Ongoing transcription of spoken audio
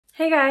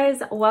Hey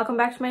guys, welcome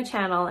back to my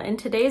channel. In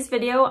today's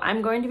video,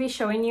 I'm going to be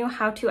showing you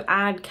how to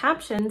add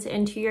captions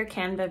into your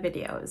Canva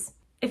videos.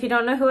 If you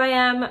don't know who I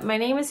am, my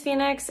name is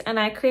Phoenix and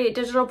I create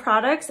digital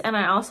products and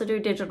I also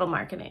do digital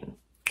marketing.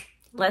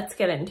 Let's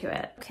get into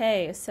it.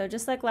 Okay, so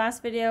just like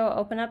last video,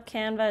 open up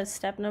Canva is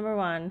step number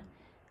 1.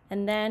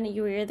 And then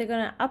you're either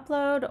gonna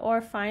upload or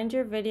find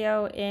your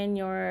video in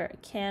your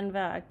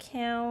Canva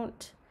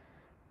account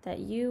that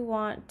you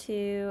want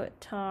to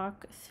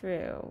talk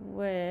through,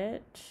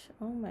 which,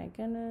 oh my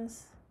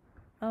goodness.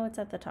 Oh, it's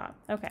at the top.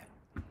 Okay,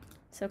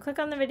 so click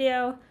on the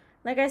video.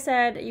 Like I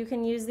said, you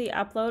can use the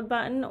upload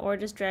button or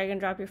just drag and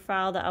drop your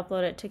file to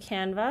upload it to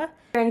Canva. If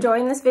you're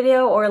enjoying this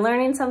video or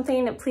learning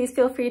something, please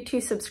feel free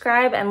to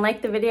subscribe and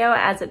like the video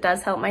as it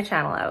does help my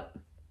channel out.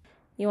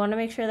 You want to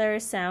make sure there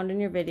is sound in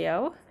your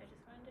video,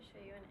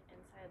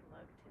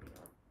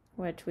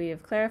 which we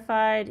have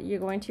clarified. You're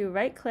going to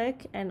right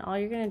click and all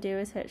you're going to do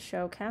is hit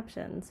show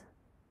captions.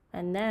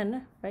 And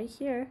then right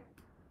here,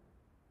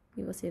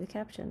 you will see the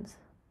captions.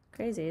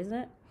 Crazy, isn't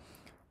it?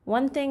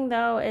 One thing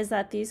though is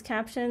that these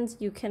captions,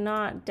 you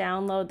cannot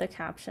download the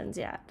captions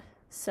yet.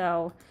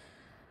 So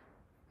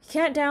you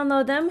can't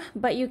download them,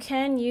 but you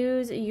can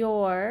use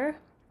your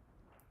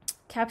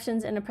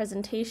captions in a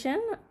presentation,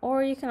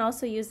 or you can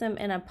also use them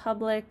in a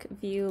public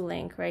view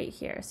link right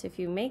here. So if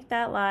you make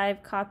that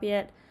live, copy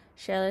it,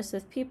 share this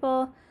with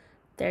people,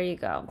 there you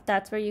go.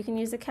 That's where you can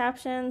use the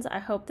captions. I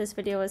hope this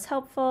video was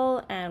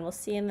helpful and we'll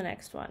see you in the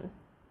next one.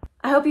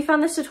 I hope you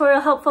found this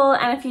tutorial helpful,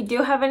 and if you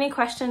do have any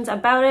questions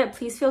about it,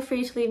 please feel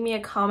free to leave me a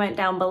comment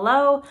down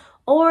below,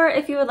 or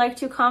if you would like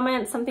to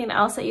comment something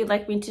else that you'd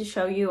like me to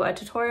show you a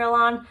tutorial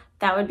on,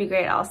 that would be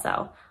great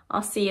also.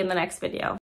 I'll see you in the next video.